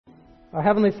Our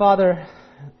Heavenly Father,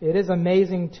 it is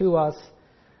amazing to us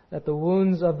that the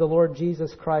wounds of the Lord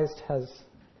Jesus Christ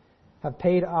have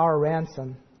paid our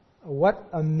ransom. What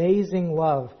amazing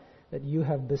love that you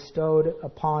have bestowed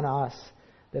upon us,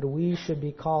 that we should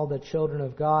be called the children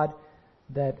of God,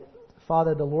 that,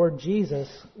 Father, the Lord Jesus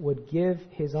would give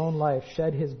His own life,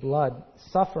 shed His blood,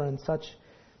 suffer in such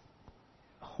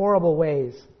horrible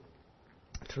ways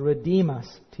to redeem us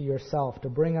to yourself, to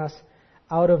bring us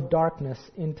out of darkness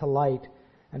into light.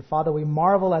 And Father, we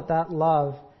marvel at that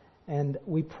love, and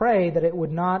we pray that it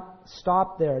would not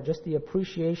stop there, just the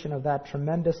appreciation of that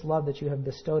tremendous love that you have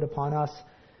bestowed upon us.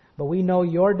 But we know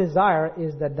your desire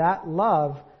is that that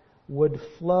love would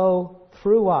flow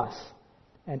through us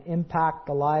and impact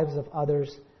the lives of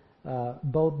others,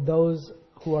 both those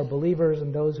who are believers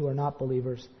and those who are not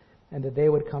believers, and that they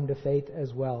would come to faith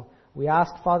as well. We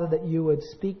ask, Father, that you would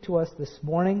speak to us this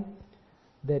morning,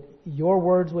 that your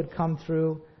words would come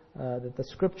through, that the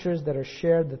scriptures that are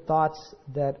shared, the thoughts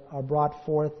that are brought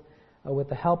forth with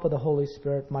the help of the Holy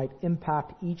Spirit might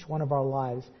impact each one of our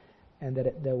lives, and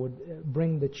that would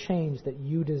bring the change that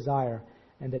you desire,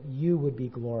 and that you would be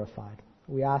glorified.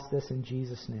 We ask this in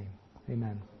Jesus' name.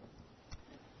 Amen.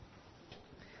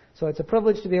 So it's a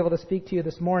privilege to be able to speak to you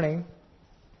this morning.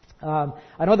 I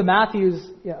know the Matthews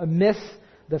miss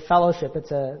the fellowship.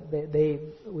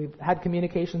 We've had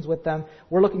communications with them.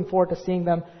 We're looking forward to seeing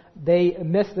them. They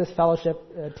miss this fellowship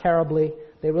terribly.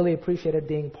 They really appreciated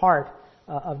being part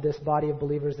of this body of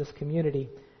believers, this community.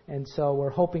 And so we're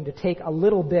hoping to take a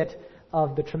little bit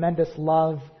of the tremendous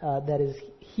love that is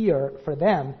here for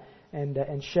them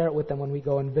and share it with them when we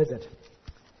go and visit.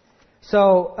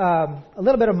 So a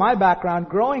little bit of my background.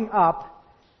 Growing up,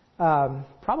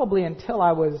 probably until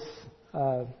I was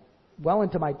well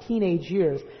into my teenage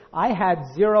years, I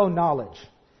had zero knowledge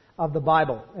of the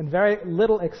Bible and very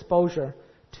little exposure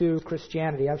to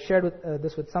Christianity. I've shared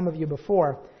this with some of you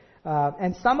before,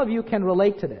 and some of you can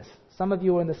relate to this. Some of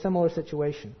you are in a similar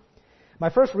situation.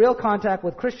 My first real contact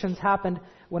with Christians happened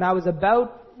when I was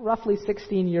about roughly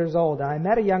 16 years old, and I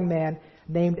met a young man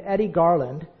named Eddie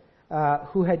Garland,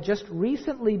 who had just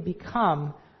recently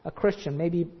become a Christian,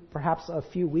 maybe perhaps a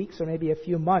few weeks or maybe a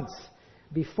few months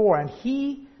before, and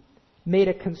he made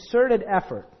a concerted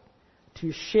effort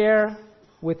to share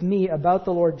with me about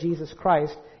the Lord Jesus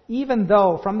Christ, even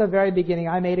though from the very beginning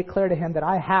I made it clear to him that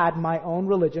I had my own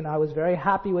religion. I was very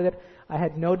happy with it. I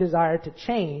had no desire to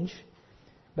change,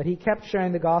 but he kept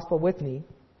sharing the gospel with me.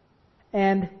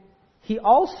 And he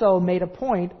also made a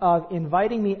point of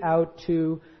inviting me out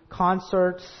to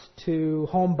concerts, to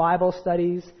home Bible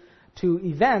studies, to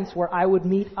events where I would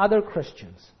meet other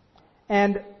Christians.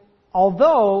 And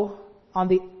although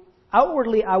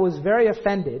outwardly I was very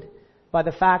offended by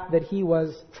the fact that he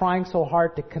was trying so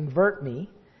hard to convert me,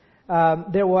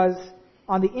 on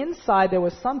the inside there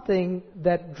was something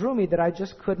that drew me that I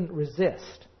just couldn't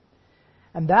resist.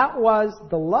 And that was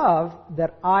the love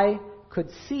that I could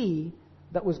see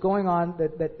that was going on,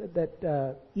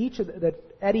 that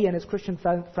Eddie and his Christian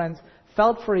friends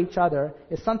felt for each other,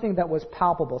 is something that was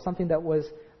palpable, something that was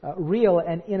real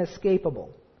and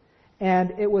inescapable.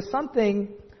 And it was something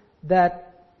that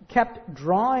kept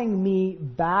drawing me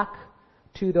back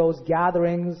to those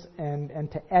gatherings and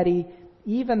to Eddie,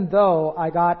 even though I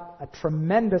got a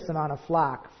tremendous amount of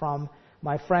flack from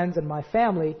my friends and my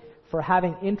family for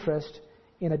having interest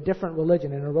in a different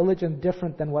religion, in a religion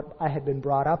different than what I had been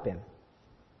brought up in.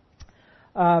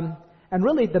 And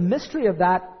really, the mystery of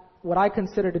that, what I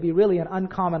consider to be really an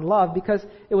uncommon love, because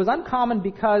it was uncommon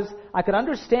because I could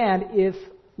understand if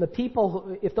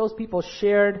those people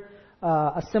shared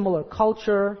a similar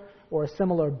culture or a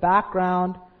similar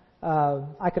background,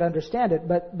 I could understand it.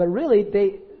 But really,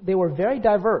 they were very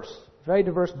diverse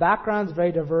backgrounds,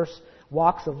 very diverse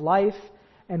walks of life.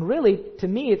 And really, to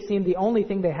me, it seemed the only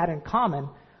thing they had in common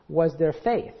was their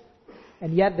faith.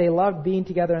 And yet they loved being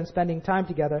together and spending time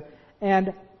together.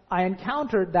 And I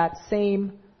encountered that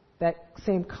same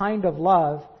kind of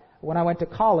love when I went to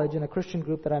college in a Christian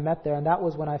group that I met there. And that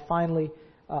was when I finally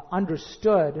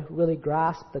understood, really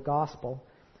grasped the gospel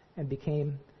and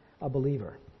became a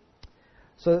believer.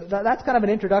 So that's kind of an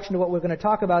introduction to what we're going to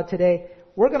talk about today.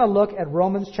 We're going to look at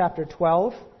Romans chapter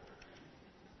 12.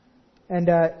 And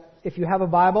if you have a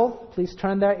Bible, please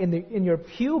turn there. In your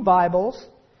pew Bibles,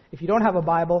 if you don't have a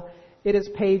Bible, it is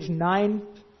pages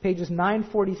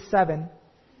 947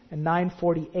 and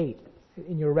 948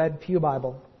 in your red pew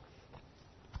Bible.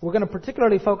 We're going to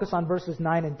particularly focus on verses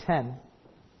 9 and 10.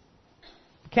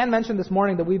 Ken mentioned this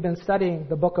morning that we've been studying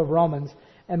the book of Romans,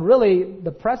 and really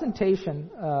the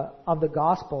presentation of the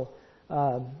gospel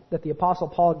that the Apostle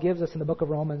Paul gives us in the book of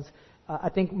Romans, I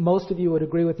think most of you would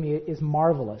agree with me, is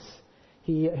marvelous.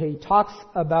 He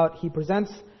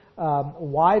presents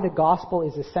why the gospel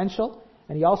is essential,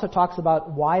 and he also talks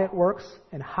about why it works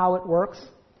and how it works.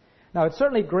 Now, it's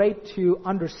certainly great to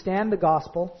understand the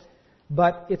gospel,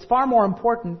 but it's far more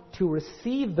important to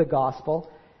receive the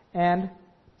gospel and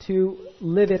to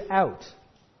live it out.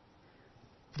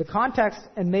 The context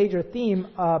and major theme,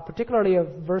 particularly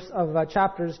of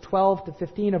chapters 12 to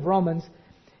 15 of Romans,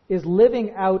 is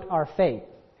living out our faith.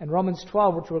 And Romans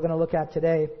 12, which we're going to look at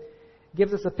today,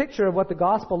 gives us a picture of what the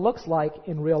gospel looks like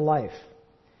in real life.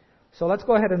 So let's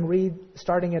go ahead and read,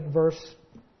 starting at verse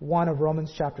 1 of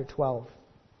Romans chapter 12.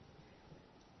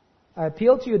 I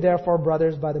appeal to you, therefore,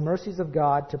 brothers, by the mercies of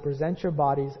God, to present your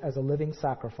bodies as a living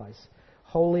sacrifice,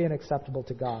 holy and acceptable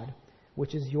to God,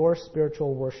 which is your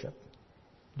spiritual worship.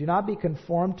 Do not be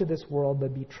conformed to this world,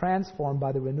 but be transformed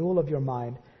by the renewal of your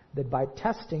mind, that by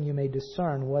testing you may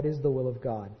discern what is the will of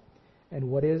God, and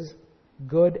what is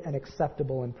good and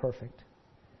acceptable and perfect.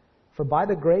 For by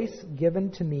the grace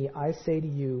given to me, I say to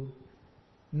you,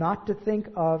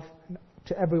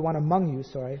 to everyone among you,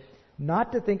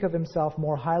 not to think of himself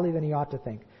more highly than he ought to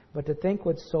think, but to think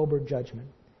with sober judgment,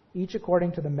 each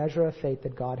according to the measure of faith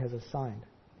that God has assigned.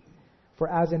 For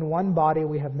as in one body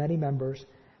we have many members,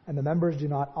 and the members do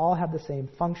not all have the same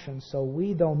function, so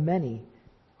we, though many,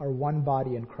 are one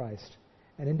body in Christ,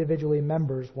 and individually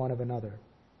members one of another.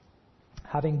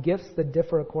 Having gifts that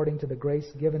differ according to the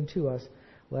grace given to us,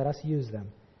 let us use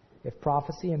them. If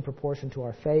prophecy, in proportion to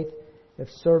our faith; if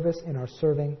service, in our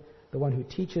serving; the one who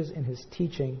teaches, in his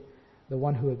teaching; the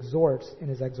one who exhorts, in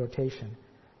his exhortation;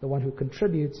 the one who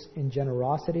contributes, in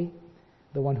generosity;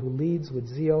 the one who leads, with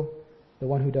zeal; the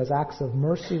one who does acts of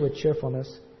mercy, with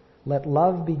cheerfulness. Let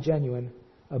love be genuine.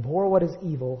 Abhor what is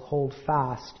evil. Hold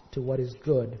fast to what is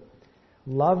good.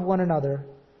 Love one another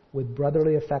with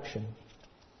brotherly affection.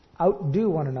 Outdo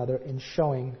one another in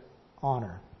showing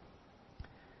honor.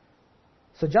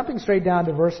 So jumping straight down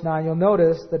to verse 9, you'll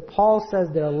notice that Paul says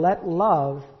there, let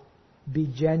love be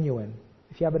genuine.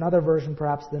 If you have another version,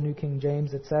 perhaps the New King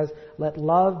James, it says, let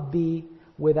love be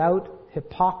without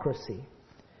hypocrisy.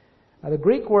 Now the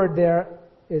Greek word there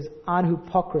is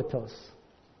anhypokritos.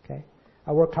 Okay?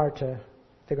 I worked hard to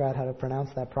figure out how to pronounce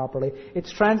that properly.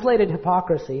 It's translated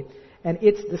hypocrisy, and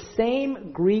it's the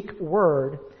same Greek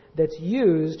word that's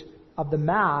used of the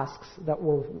masks that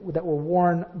were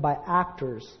worn by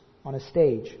actors on a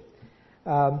stage.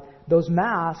 Those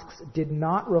masks did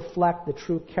not reflect the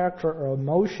true character or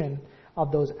emotion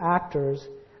of those actors.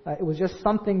 It was just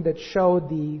something that showed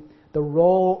the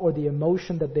role or the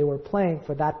emotion that they were playing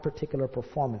for that particular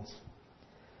performance.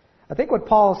 I think what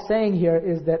Paul is saying here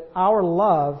is that our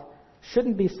love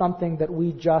shouldn't be something that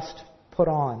we just put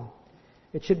on.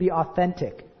 It should be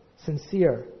authentic,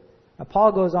 sincere. Now,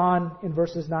 Paul goes on in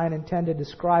verses 9 and 10 to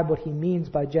describe what he means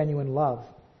by genuine love.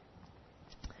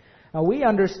 Now, we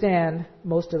understand,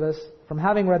 most of us, from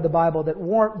having read the Bible, that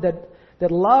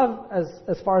love,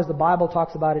 as far as the Bible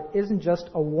talks about it, isn't just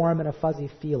a warm and a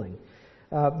fuzzy feeling.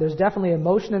 There's definitely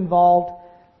emotion involved,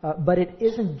 but it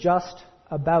isn't just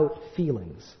about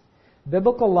feelings.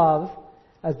 Biblical love,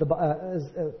 as the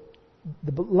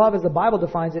Bible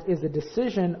defines it, is a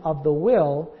decision of the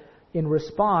will in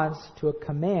response to a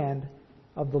command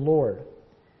of the Lord.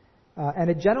 And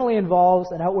it generally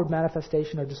involves an outward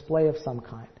manifestation or display of some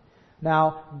kind.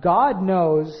 Now, God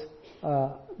knows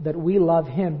that we love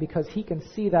Him because He can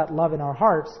see that love in our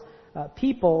hearts.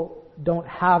 People don't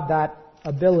have that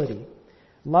ability.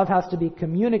 Love has to be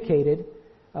communicated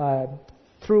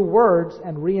through words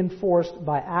and reinforced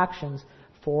by actions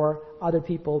for other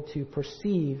people to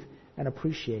perceive and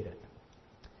appreciate it.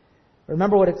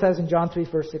 Remember what it says in John 3,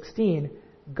 verse 16,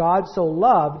 God so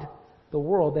loved the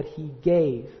world that He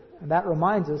gave. And that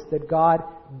reminds us that God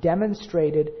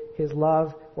demonstrated His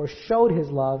love or showed His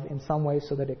love in some way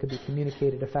so that it could be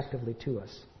communicated effectively to us.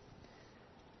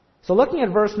 So looking at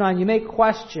verse 9, you may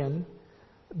question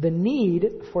the need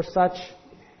for such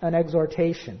an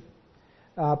exhortation,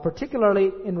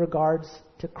 particularly in regards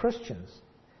to Christians.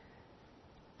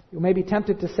 You may be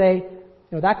tempted to say,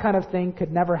 that kind of thing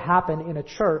could never happen in a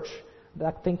church.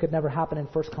 That thing could never happen in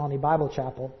First Colony Bible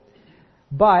Chapel.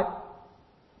 But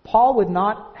Paul would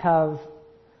not have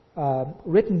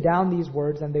written down these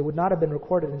words, and they would not have been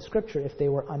recorded in Scripture if they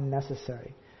were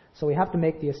unnecessary. So we have to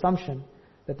make the assumption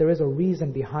that there is a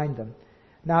reason behind them.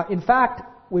 Now, in fact,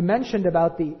 we mentioned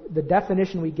about the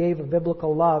definition we gave of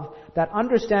biblical love, that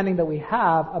understanding that we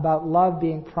have about love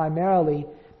being primarily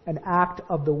an act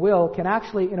of the will can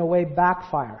actually, in a way,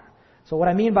 backfire. So what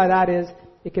I mean by that is,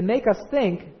 it can make us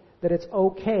think that it's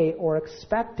okay or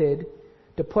expected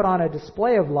to put on a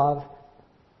display of love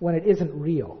when it isn't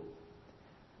real.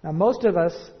 Now, most of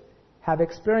us have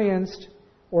experienced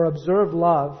or observed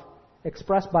love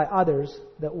expressed by others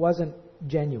that wasn't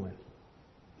genuine.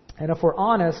 And if we're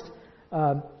honest,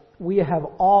 we have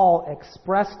all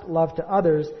expressed love to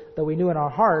others that we knew in our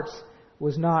hearts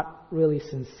was not really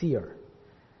sincere.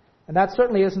 And that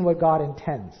certainly isn't what God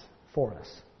intends for us.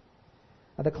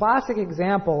 Now, the classic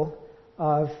example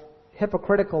of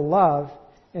hypocritical love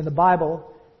in the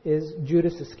Bible is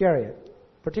Judas Iscariot,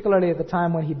 particularly at the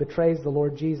time when he betrays the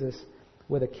Lord Jesus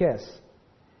with a kiss.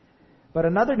 But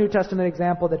another New Testament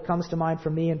example that comes to mind for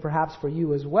me and perhaps for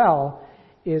you as well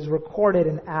is recorded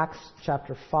in Acts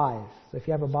chapter 5. So if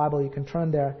you have a Bible, you can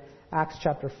turn there. Acts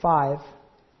chapter 5,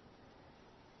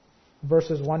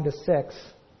 verses 1 to 6.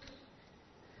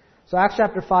 So Acts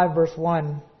chapter 5, verse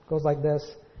 1 goes like this.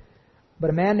 But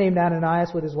a man named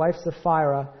Ananias with his wife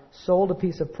Sapphira sold a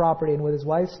piece of property, and with his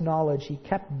wife's knowledge he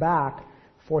kept back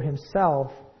for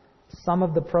himself some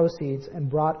of the proceeds and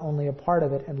brought only a part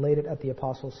of it and laid it at the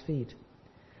apostles' feet.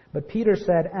 But Peter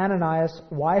said, Ananias,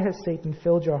 why has Satan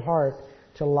filled your heart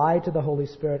to lie to the Holy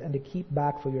Spirit and to keep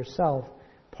back for yourself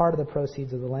part of the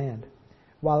proceeds of the land?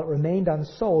 While it remained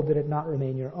unsold, did it not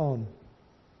remain your own?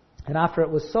 And after it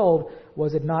was sold,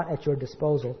 was it not at your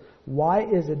disposal? Why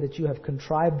is it that you have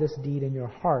contrived this deed in your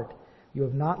heart? You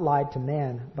have not lied to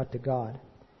man, but to God.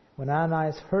 When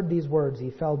Ananias heard these words,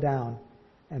 he fell down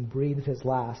and breathed his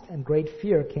last, and great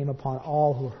fear came upon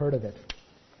all who heard of it.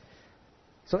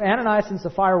 So Ananias and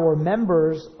Sapphira were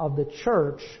members of the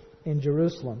church in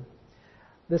Jerusalem.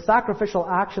 The sacrificial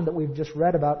action that we've just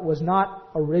read about was not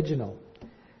original.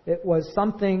 It was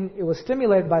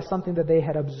stimulated by something that they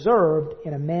had observed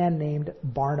in a man named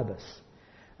Barnabas.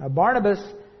 Now, Barnabas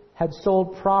had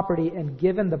sold property and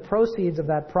given the proceeds of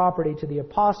that property to the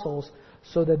apostles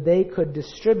so that they could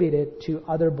distribute it to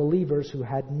other believers who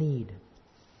had need.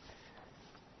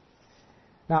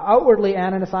 Now, outwardly,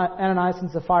 Ananias and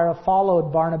Sapphira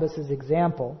followed Barnabas'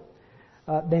 example.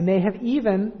 They may have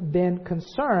even been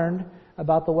concerned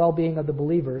about the well-being of the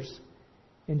believers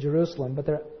in Jerusalem,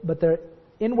 but their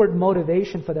inward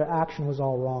motivation for their action was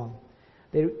all wrong.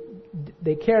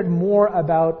 They cared more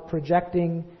about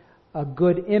projecting a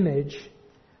good image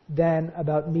than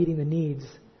about meeting the needs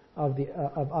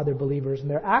of other believers. And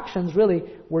their actions really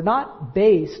were not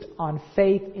based on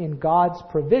faith in God's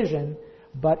provision,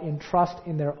 but in trust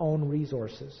in their own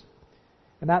resources.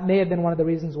 And that may have been one of the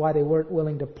reasons why they weren't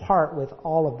willing to part with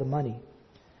all of the money.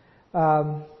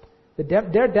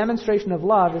 Their demonstration of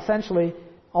love, essentially,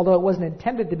 although it wasn't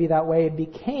intended to be that way, it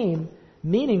became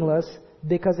meaningless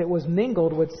because it was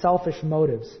mingled with selfish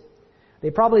motives. They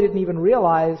probably didn't even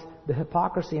realize the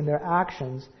hypocrisy in their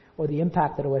actions or the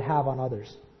impact that it would have on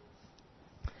others.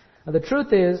 Now, the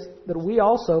truth is that we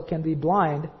also can be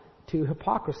blind to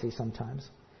hypocrisy sometimes.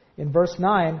 In verse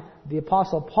 9, the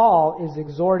Apostle Paul is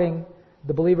exhorting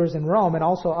the believers in Rome, and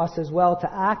also us as well,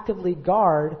 to actively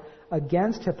guard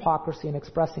against hypocrisy in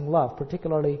expressing love,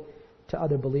 particularly to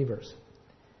other believers.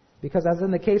 Because as in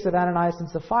the case of Ananias and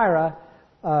Sapphira,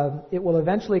 it will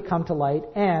eventually come to light,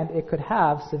 and it could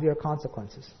have severe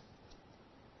consequences.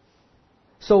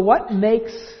 So what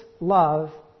makes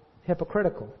love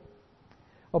hypocritical?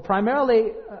 Well,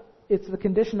 primarily, it's the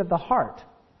condition of the heart.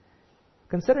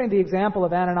 Considering the example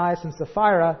of Ananias and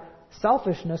Sapphira,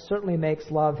 selfishness certainly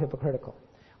makes love hypocritical.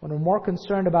 When we're more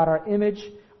concerned about our image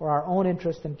or our own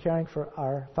interest in caring for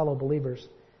our fellow believers,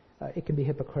 it can be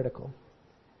hypocritical.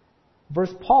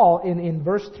 In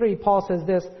verse 3, Paul says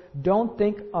this, don't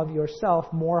think of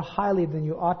yourself more highly than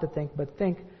you ought to think, but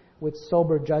think with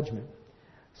sober judgment.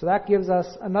 So that gives us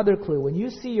another clue. When you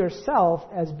see yourself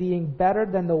as being better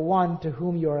than the one to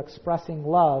whom you're expressing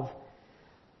love,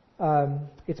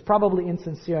 it's probably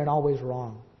insincere and always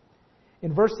wrong.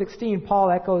 In verse 16,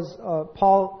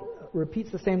 Paul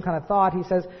repeats the same kind of thought. He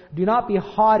says, do not be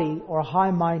haughty or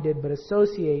high-minded, but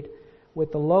associate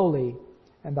with the lowly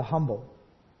and the humble.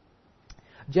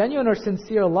 Genuine or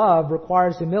sincere love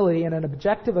requires humility and an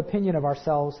objective opinion of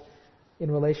ourselves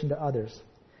in relation to others.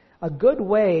 A good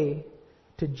way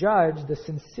to judge the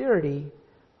sincerity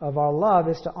of our love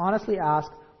is to honestly ask,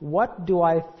 what do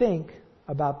I think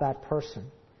about that person?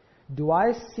 Do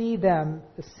I see them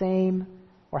the same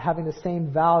or having the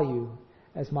same value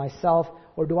as myself,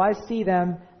 or do I see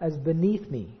them as beneath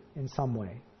me in some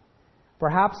way?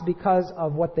 Perhaps because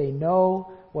of what they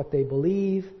know, what they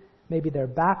believe, maybe their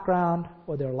background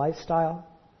or their lifestyle.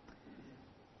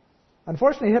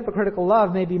 Unfortunately, hypocritical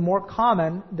love may be more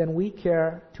common than we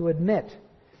care to admit.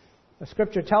 The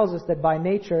Scripture tells us that by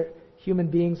nature, human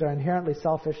beings are inherently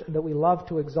selfish and that we love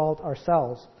to exalt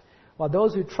ourselves. While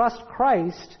those who trust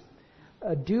Christ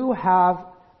do have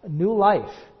a new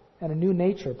life and a new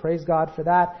nature. Praise God for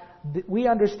that. we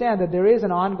understand that there is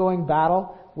an ongoing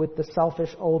battle with the selfish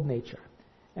old nature.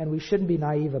 And we shouldn't be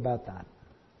naive about that.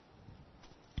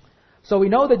 So we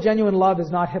know that genuine love is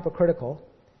not hypocritical.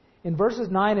 In verses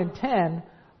 9 and 10,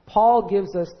 Paul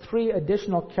gives us 3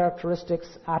 additional characteristics,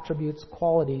 attributes,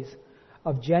 qualities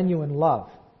of genuine love.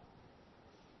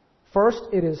 First,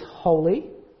 it is holy.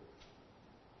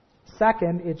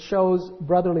 Second, it shows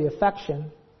brotherly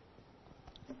affection.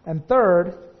 And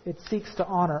third, it seeks to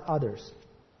honor others.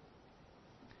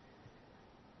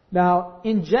 Now,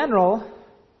 in general,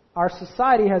 our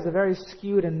society has a very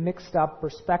skewed and mixed up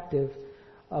perspective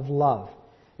of love.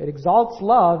 It exalts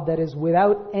love that is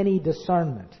without any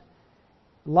discernment.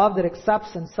 Love that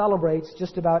accepts and celebrates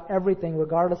just about everything,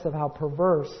 regardless of how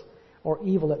perverse or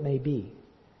evil it may be.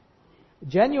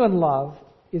 Genuine love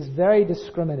is very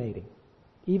discriminating,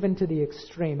 even to the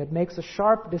extreme. It makes a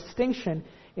sharp distinction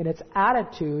in its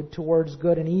attitude towards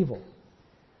good and evil.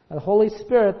 The Holy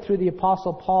Spirit, through the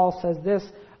Apostle Paul, says this: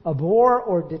 abhor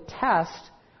or detest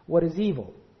what is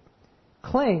evil.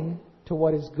 Cling to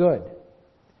what is good.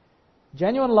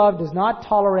 Genuine love does not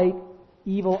tolerate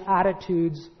evil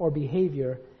attitudes or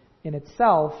behavior in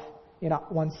itself, in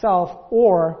oneself,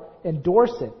 or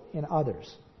endorse it in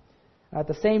others. At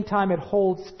the same time, it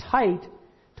holds tight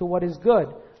to what is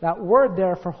good. That word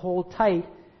there for hold tight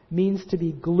means to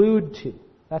be glued to.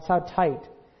 That's how tight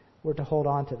we're to hold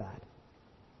on to that.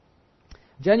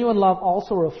 Genuine love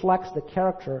also reflects the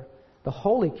character, the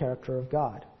holy character of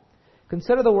God.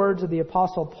 Consider the words of the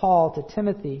Apostle Paul to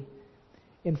Timothy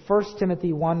in 1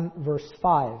 Timothy 1 verse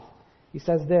 5. He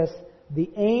says this: the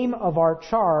aim of our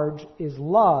charge is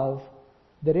love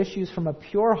that issues from a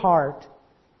pure heart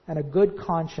and a good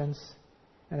conscience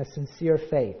and a sincere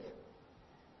faith.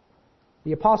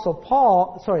 The Apostle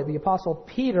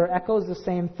Peter echoes the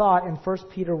same thought in 1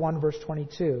 Peter 1 verse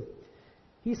 22.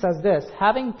 He says this: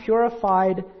 having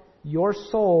purified your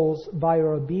souls by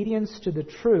your obedience to the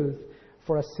truth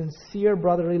for a sincere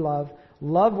brotherly love,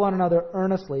 love one another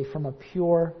earnestly from a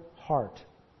pure heart.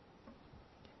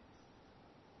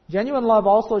 Genuine love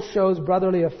also shows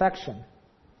brotherly affection.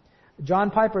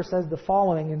 John Piper says the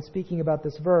following in speaking about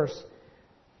this verse: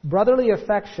 brotherly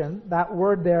affection, that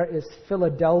word there is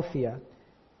Philadelphia,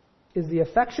 is the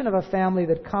affection of a family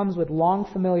that comes with long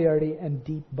familiarity and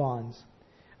deep bonds.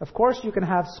 Of course, you can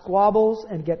have squabbles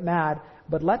and get mad,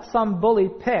 but let some bully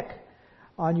pick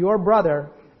on your brother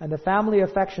and the family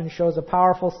affection shows a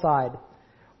powerful side.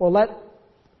 Or let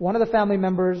one of the family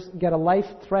members get a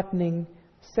life-threatening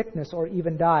sickness or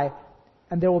even die,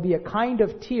 and there will be a kind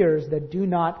of tears that do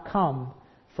not come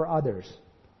for others.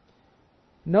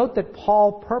 Note that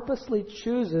Paul purposely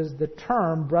chooses the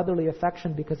term brotherly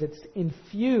affection because it's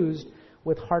infused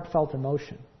with heartfelt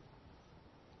emotion.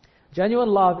 Genuine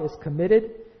love is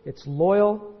committed, it's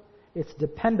loyal, it's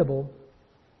dependable,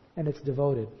 and it's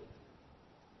devoted.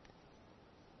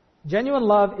 Genuine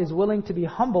love is willing to be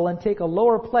humble and take a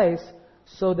lower place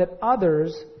so that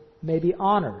others may be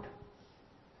honored.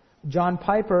 John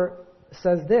Piper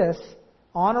says this: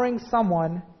 honoring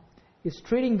someone is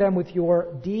treating them with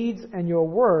your deeds and your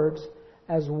words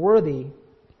as worthy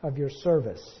of your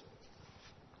service.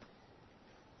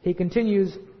 He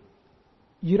continues,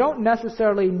 you don't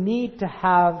necessarily need to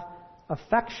have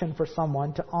affection for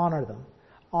someone to honor them.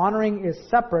 Honoring is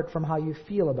separate from how you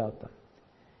feel about them.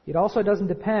 It also doesn't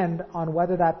depend on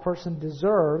whether that person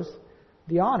deserves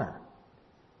the honor.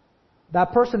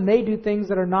 That person may do things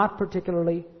that are not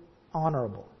particularly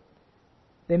honorable.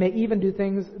 They may even do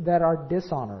things that are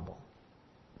dishonorable.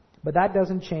 But that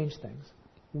doesn't change things.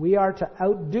 We are to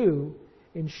outdo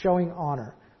in showing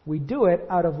honor. We do it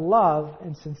out of love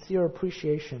and sincere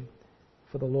appreciation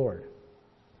for the Lord.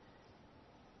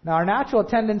 Now, our natural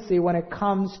tendency when it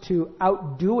comes to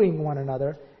outdoing one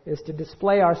another is to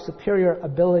display our superior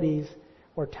abilities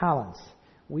or talents.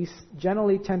 We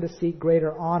generally tend to seek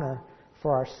greater honor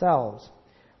for ourselves.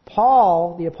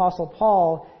 Paul, the Apostle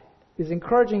Paul, is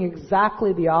encouraging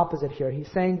exactly the opposite here.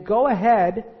 He's saying, go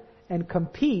ahead and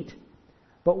compete,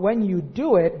 but when you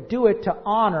do it to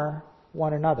honor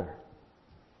one another.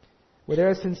 Where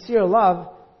there is sincere love,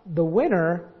 the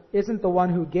winner isn't the one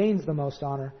who gains the most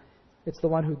honor, it's the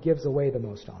one who gives away the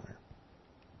most honor.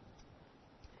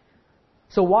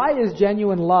 So why is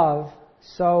genuine love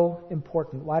so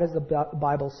important? Why does the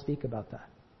Bible speak about that?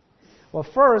 Well,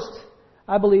 first,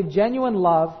 I believe genuine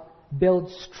love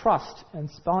builds trust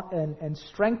and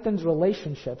strengthens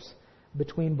relationships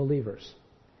between believers.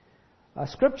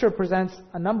 Scripture presents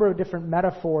a number of different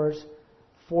metaphors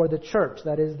for the church,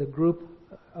 that is, the group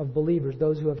of believers,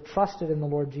 those who have trusted in the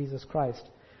Lord Jesus Christ.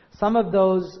 Some of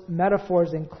those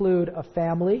metaphors include a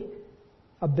family,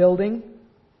 a building,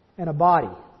 and a body.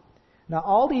 Now,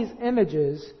 all these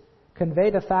images convey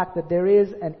the fact that there is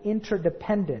an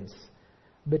interdependence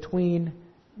between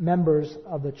members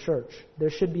of the church. There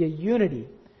should be a unity.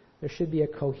 There should be a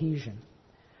cohesion.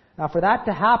 Now, for that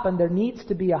to happen, there needs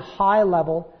to be a high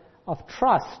level of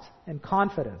trust and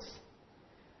confidence.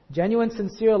 Genuine,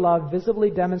 sincere love,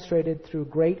 visibly demonstrated through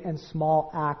great and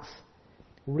small acts,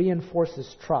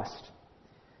 reinforces trust.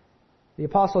 The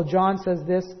Apostle John says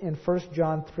this in 1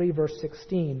 John 3, verse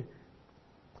 16.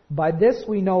 By this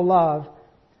we know love,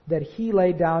 that He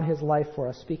laid down His life for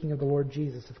us. Speaking of the Lord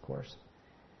Jesus, of course.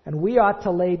 And we ought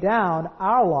to lay down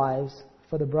our lives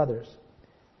for the brothers.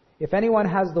 If anyone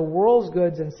has the world's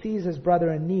goods and sees his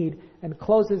brother in need and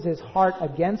closes his heart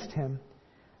against him,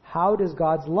 how does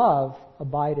God's love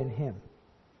abide in him?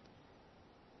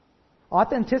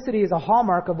 Authenticity is a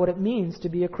hallmark of what it means to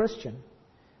be a Christian.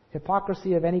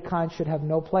 Hypocrisy of any kind should have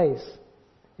no place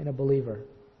in a believer,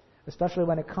 especially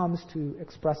when it comes to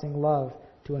expressing love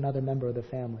to another member of the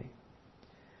family.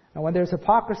 Now, when there's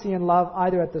hypocrisy in love,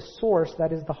 either at the source,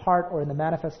 that is the heart, or in the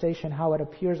manifestation, how it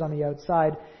appears on the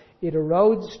outside, it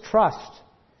erodes trust,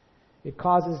 it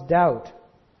causes doubt,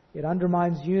 it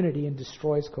undermines unity, and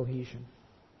destroys cohesion.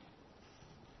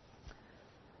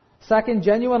 Second,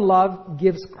 genuine love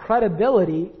gives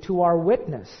credibility to our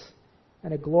witness,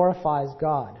 and it glorifies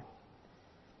God.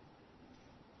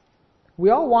 We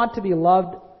all want to be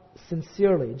loved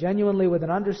sincerely, genuinely, with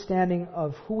an understanding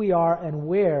of who we are and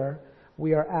where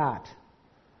we are at.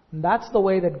 And that's the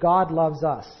way that God loves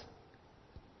us.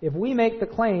 If we make the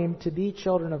claim to be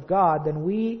children of God, then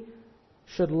we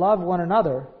should love one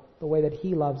another the way that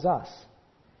He loves us.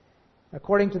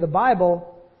 According to the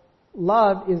Bible,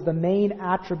 love is the main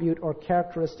attribute or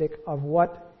characteristic of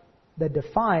what that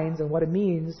defines and what it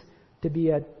means to be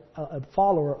a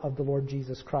follower of the Lord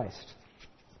Jesus Christ.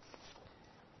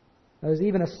 There's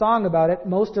even a song about it.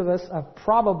 Most of us have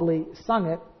probably sung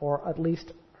it, or at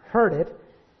least heard it.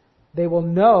 They will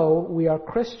know we are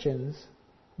Christians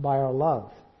by our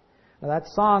love. Now, that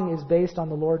song is based on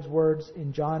the Lord's words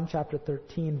in John chapter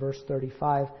 13, verse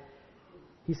 35.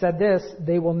 He said this,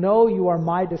 "They will know you are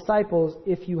my disciples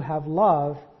if you have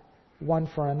love one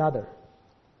for another."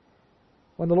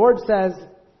 When the Lord says,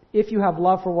 if you have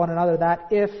love for one another, that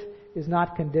if is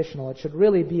not conditional. It should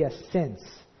really be a since.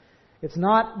 It's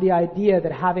not the idea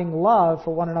that having love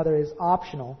for one another is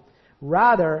optional.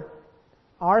 Rather,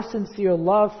 our sincere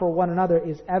love for one another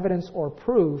is evidence or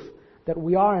proof that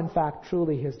we are in fact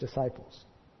truly His disciples.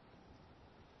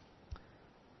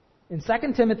 In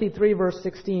 2 Timothy 3 verse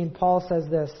 16, Paul says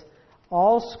this,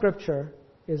 "All Scripture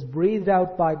is breathed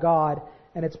out by God,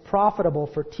 and it's profitable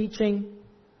for teaching,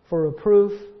 for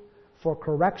reproof, for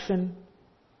correction,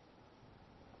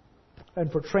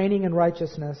 and for training in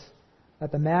righteousness,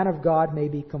 that the man of God may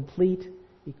be complete,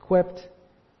 equipped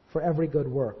for every good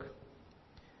work."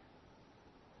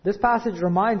 This passage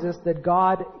reminds us that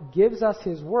God gives us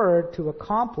His Word to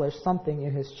accomplish something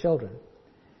in His children.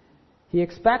 He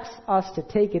expects us to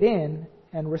take it in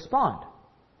and respond.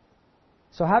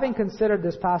 So having considered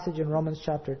this passage in Romans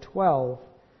chapter 12,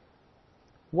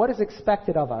 what is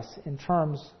expected of us in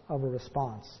terms of a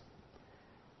response?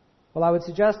 Well, I would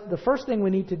suggest the first thing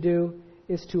we need to do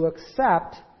is to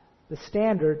accept the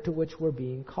standard to which we're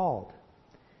being called.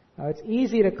 Now, it's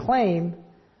easy to claim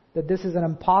that this is an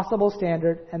impossible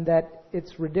standard and that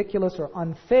it's ridiculous or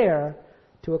unfair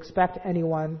to expect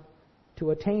anyone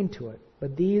to attain to it.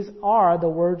 But these are the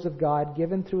words of God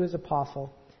given through His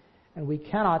apostle, and we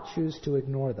cannot choose to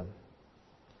ignore them.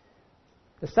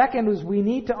 The second is we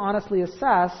need to honestly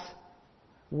assess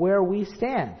where we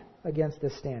stand against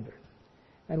this standard.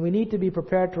 And we need to be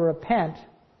prepared to repent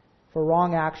for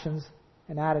wrong actions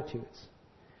and attitudes.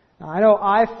 Now, I know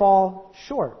I fall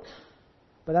short,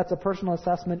 but that's a personal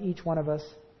assessment each one of us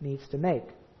needs to make.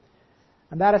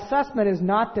 And that assessment is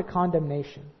not to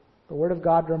condemnation. The Word of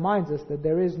God reminds us that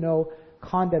there is no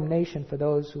condemnation for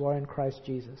those who are in Christ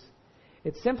Jesus.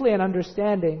 It's simply an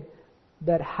understanding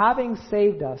that having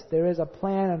saved us, there is a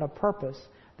plan and a purpose.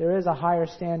 There is a higher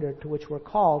standard to which we're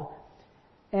called.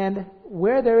 And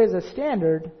where there is a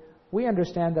standard, we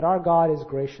understand that our God is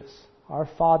gracious. Our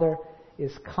Father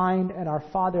is kind, and our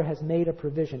Father has made a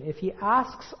provision. If He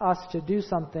asks us to do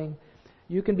something,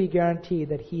 you can be guaranteed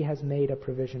that He has made a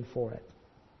provision for it.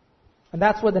 And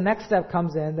that's where the next step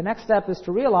comes in. The next step is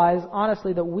to realize,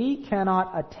 honestly, that we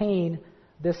cannot attain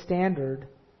this standard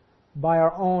by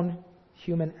our own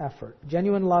human effort.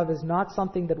 Genuine love is not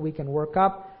something that we can work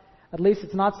up. At least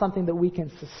it's not something that we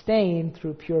can sustain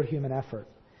through pure human effort.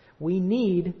 We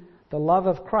need the love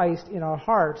of Christ in our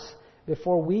hearts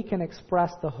before we can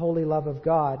express the holy love of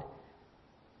God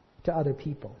to other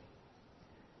people.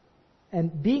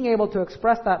 And being able to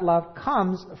express that love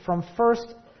comes from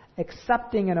first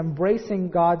accepting and embracing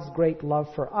God's great love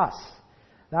for us.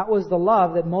 That was the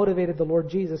love that motivated the Lord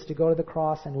Jesus to go to the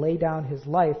cross and lay down his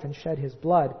life and shed his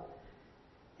blood.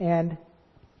 And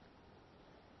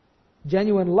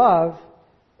genuine love,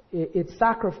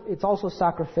 it's also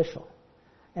sacrificial.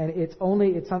 And it's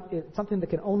something that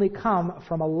can only come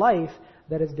from a life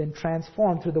that has been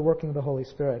transformed through the working of the Holy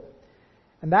Spirit.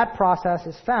 And that process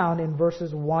is found in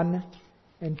verses 1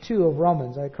 and 2 of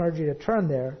Romans. I encourage you to turn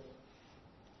there.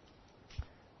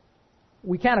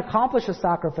 We can't accomplish a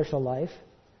sacrificial life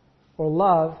or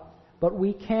love, but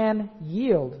we can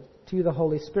yield to the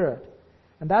Holy Spirit.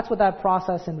 And that's what that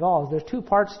process involves. There's two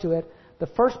parts to it. The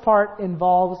first part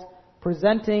involves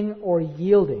presenting or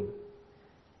yielding.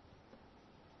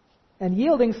 And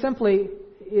yielding simply,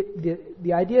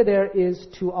 the idea there is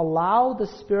to allow the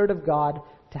Spirit of God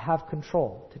to have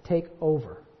control, to take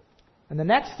over. And the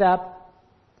next step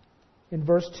in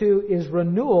verse 2 is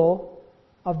renewal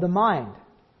of the mind.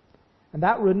 And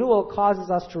that renewal causes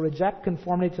us to reject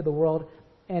conformity to the world,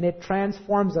 and it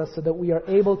transforms us so that we are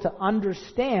able to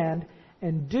understand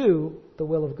and do the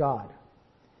will of God.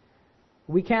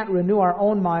 We can't renew our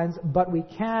own minds, but we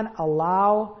can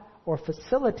allow or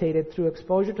facilitate it through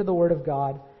exposure to the Word of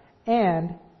God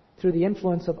and through the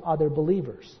influence of other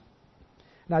believers.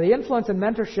 Now, the influence and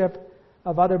mentorship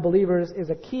of other believers is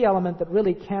a key element that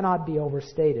really cannot be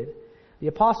overstated. The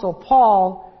Apostle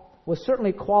Paul was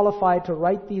certainly qualified to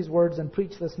write these words and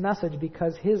preach this message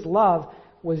because his love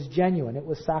was genuine. It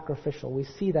was sacrificial. We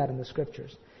see that in the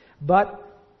Scriptures. But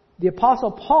the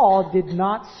Apostle Paul did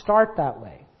not start that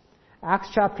way. Acts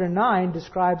chapter 9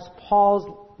 describes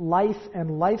Paul's life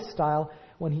and lifestyle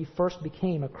when he first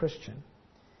became a Christian.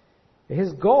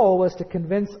 His goal was to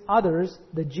convince others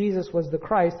that Jesus was the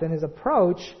Christ, and his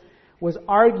approach was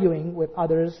arguing with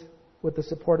others with the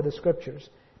support of the Scriptures.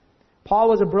 Paul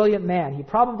was a brilliant man. He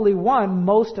probably won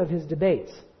most of his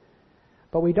debates.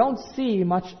 But we don't see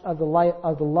much of the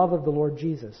love of the Lord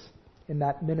Jesus in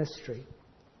that ministry.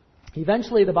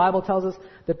 Eventually, the Bible tells us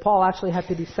that Paul actually had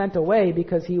to be sent away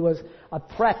because he was a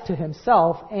threat to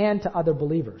himself and to other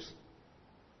believers.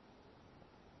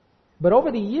 But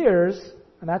over the years,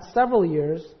 and that's several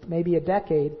years, maybe a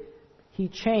decade, he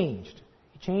changed.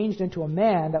 He changed into a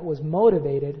man that was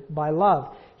motivated by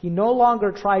love. He no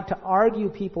longer tried to argue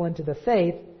people into the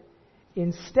faith.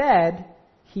 Instead,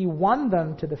 he won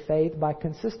them to the faith by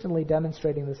consistently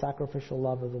demonstrating the sacrificial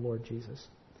love of the Lord Jesus.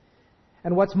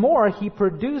 And what's more, he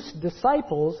produced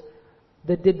disciples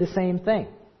that did the same thing.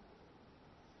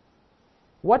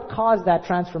 What caused that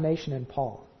transformation in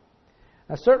Paul?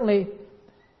 Now, certainly,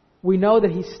 we know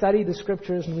that he studied the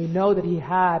Scriptures and we know that he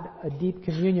had a deep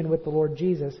communion with the Lord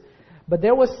Jesus. But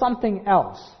there was something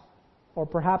else. Or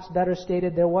perhaps better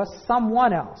stated, there was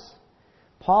someone else.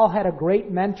 Paul had a great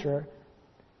mentor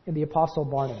in the Apostle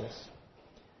Barnabas.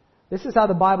 This is how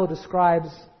the Bible describes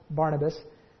Barnabas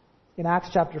in Acts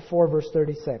chapter 4, verse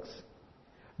 36.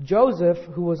 Joseph,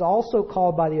 who was also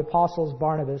called by the apostles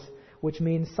Barnabas, which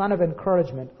means son of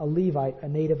encouragement, a Levite, a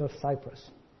native of Cyprus.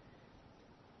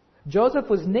 Joseph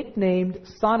was nicknamed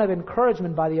son of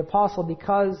encouragement by the apostles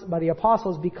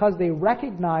because they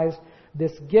recognized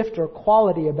this gift or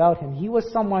quality about him. He was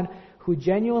someone who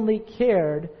genuinely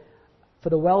cared for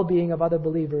the well-being of other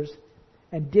believers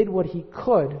and did what he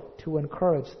could to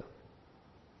encourage them.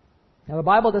 Now, the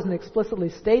Bible doesn't explicitly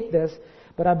state this,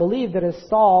 but I believe that as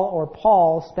Saul or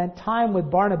Paul spent time with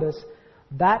Barnabas,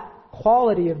 that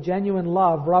quality of genuine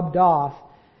love rubbed off,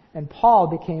 and Paul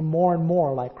became more and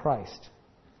more like Christ.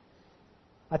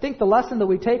 I think the lesson that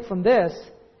we take from this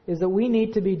is that we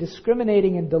need to be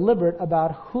discriminating and deliberate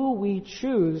about who we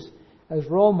choose as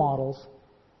role models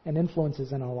and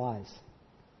influences in our lives.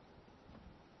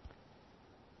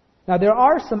 Now, there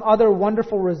are some other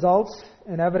wonderful results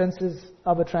and evidences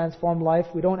of a transformed life.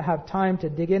 We don't have time to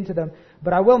dig into them,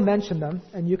 but I will mention them,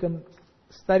 and you can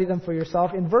study them for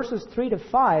yourself. In verses 3 to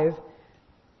 5,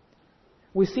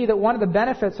 we see that one of the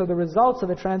benefits or the results of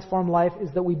a transformed life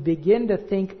is that we begin to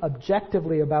think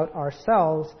objectively about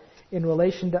ourselves in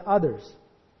relation to others.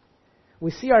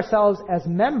 We see ourselves as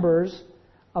members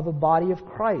of a body of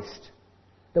Christ,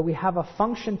 that we have a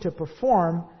function to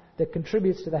perform that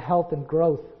contributes to the health and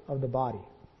growth of the body.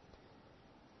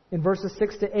 In verses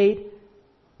 6 to 8,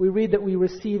 we read that we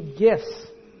receive gifts,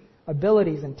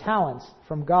 abilities, and talents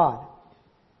from God.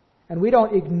 And we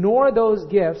don't ignore those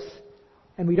gifts,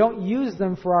 and we don't use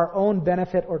them for our own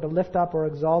benefit or to lift up or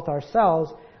exalt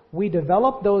ourselves. We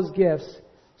develop those gifts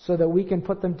so that we can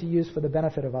put them to use for the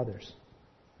benefit of others.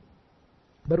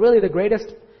 But really the greatest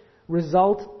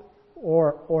result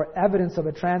or evidence of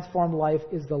a transformed life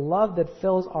is the love that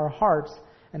fills our hearts,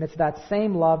 and it's that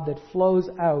same love that flows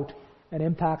out and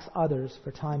impacts others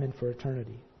for time and for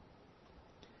eternity.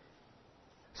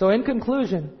 So in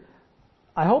conclusion,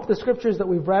 I hope the scriptures that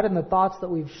we've read and the thoughts that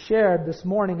we've shared this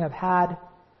morning have had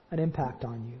an impact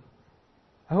on you.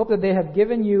 I hope that they have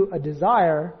given you a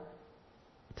desire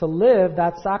to live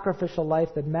that sacrificial life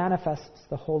that manifests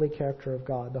the holy character of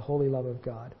God, the holy love of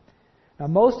God. Now,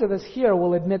 most of us here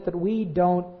will admit that we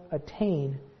don't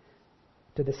attain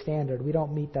to the standard. We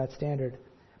don't meet that standard.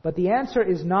 But the answer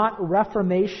is not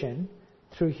reformation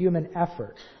through human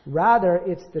effort. Rather,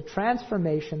 it's the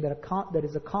transformation that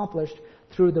is accomplished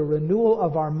through the renewal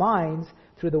of our minds,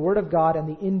 through the Word of God and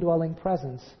the indwelling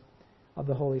presence of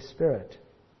the Holy Spirit.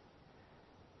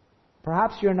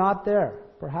 Perhaps you're not there.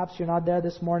 Perhaps you're not there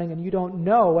this morning and you don't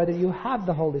know whether you have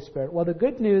the Holy Spirit. Well, the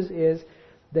good news is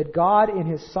that God, in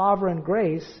His sovereign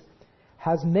grace,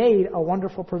 has made a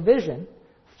wonderful provision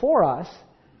for us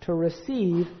to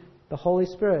receive the Holy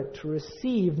Spirit, to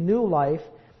receive new life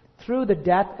through the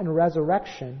death and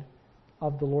resurrection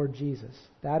of the Lord Jesus.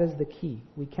 That is the key.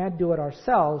 We can't do it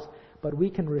ourselves, but we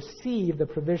can receive the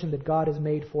provision that God has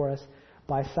made for us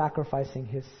by sacrificing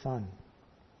His Son.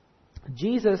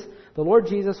 Jesus, the Lord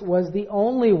Jesus, was the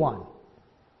only one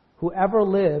who ever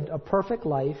lived a perfect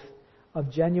life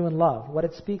of genuine love, what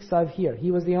it speaks of here.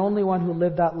 He was the only one who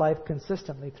lived that life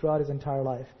consistently throughout His entire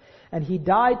life. And He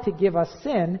died to give us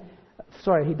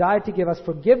He died to give us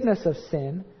forgiveness of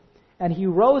sin, and He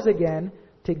rose again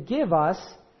to give us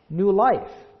new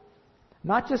life.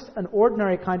 Not just an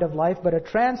ordinary kind of life, but a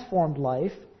transformed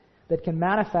life that can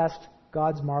manifest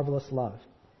God's marvelous love.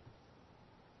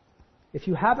 If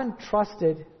you haven't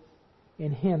trusted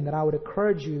in Him, then I would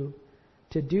encourage you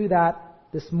to do that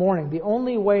this morning. The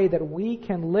only way that we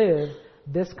can live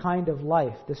this kind of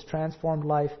life, this transformed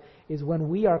life, is when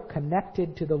we are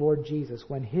connected to the Lord Jesus,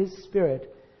 when His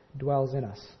Spirit dwells in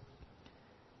us.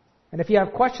 And if you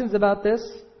have questions about this,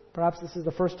 perhaps this is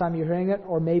the first time you're hearing it,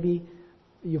 or maybe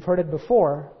you've heard it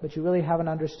before, but you really haven't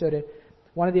understood it,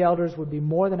 one of the elders would be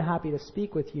more than happy to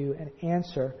speak with you and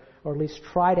answer, or at least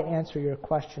try to answer your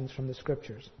questions from the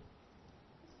Scriptures.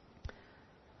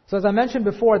 So as I mentioned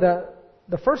before,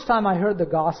 the first time I heard the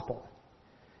gospel,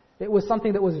 it was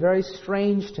something that was very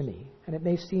strange to me, and it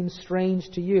may seem strange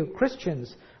to you.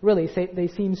 Christians, really, they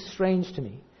seem strange to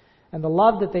me. And the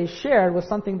love that they shared was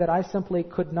something that I simply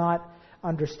could not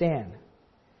understand.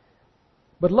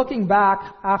 But looking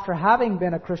back, after having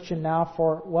been a Christian now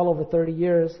for well over 30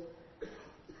 years,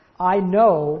 I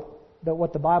know that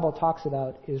what the Bible talks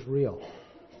about is real.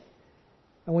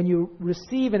 And when you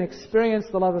receive and experience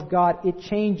the love of God,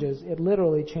 it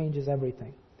literally changes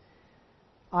everything.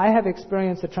 I have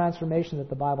experienced the transformation that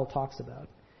the Bible talks about.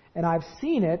 And I've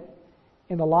seen it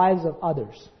in the lives of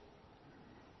others.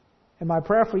 And my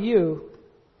prayer for you,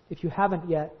 if you haven't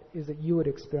yet, is that you would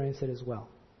experience it as well.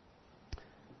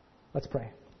 Let's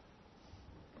pray.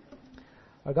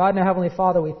 Our God and our Heavenly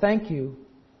Father, we thank You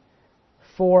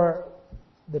for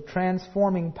the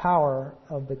transforming power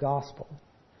of the gospel.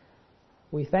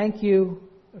 We thank You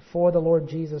for the Lord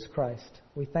Jesus Christ.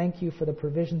 We thank You for the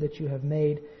provision that You have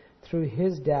made through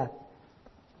His death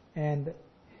and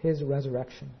His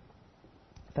resurrection.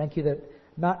 Thank You that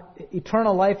not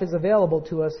eternal life is available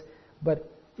to us,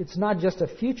 but it's not just a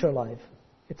future life.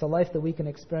 It's a life that we can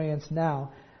experience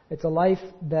now. It's a life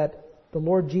that the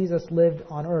Lord Jesus lived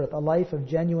on earth, a life of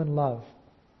genuine love.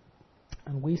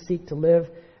 And we seek to live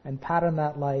and pattern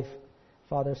that life,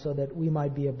 Father, so that we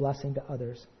might be a blessing to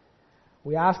others.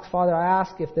 We ask, Father, I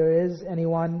ask if there is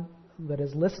anyone that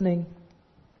is listening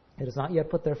that has not yet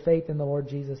put their faith in the Lord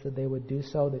Jesus, that they would do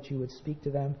so, that You would speak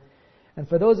to them. And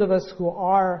for those of us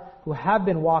who have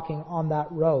been walking on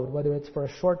that road, whether it's for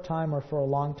a short time or for a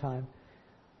long time,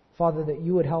 Father, that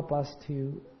You would help us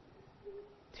to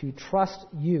trust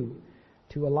You,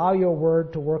 to allow Your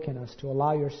Word to work in us, to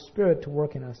allow Your Spirit to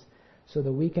work in us, so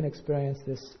that we can experience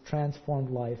this transformed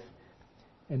life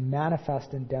and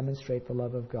manifest and demonstrate the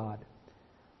love of God.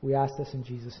 We ask this in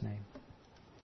Jesus' name.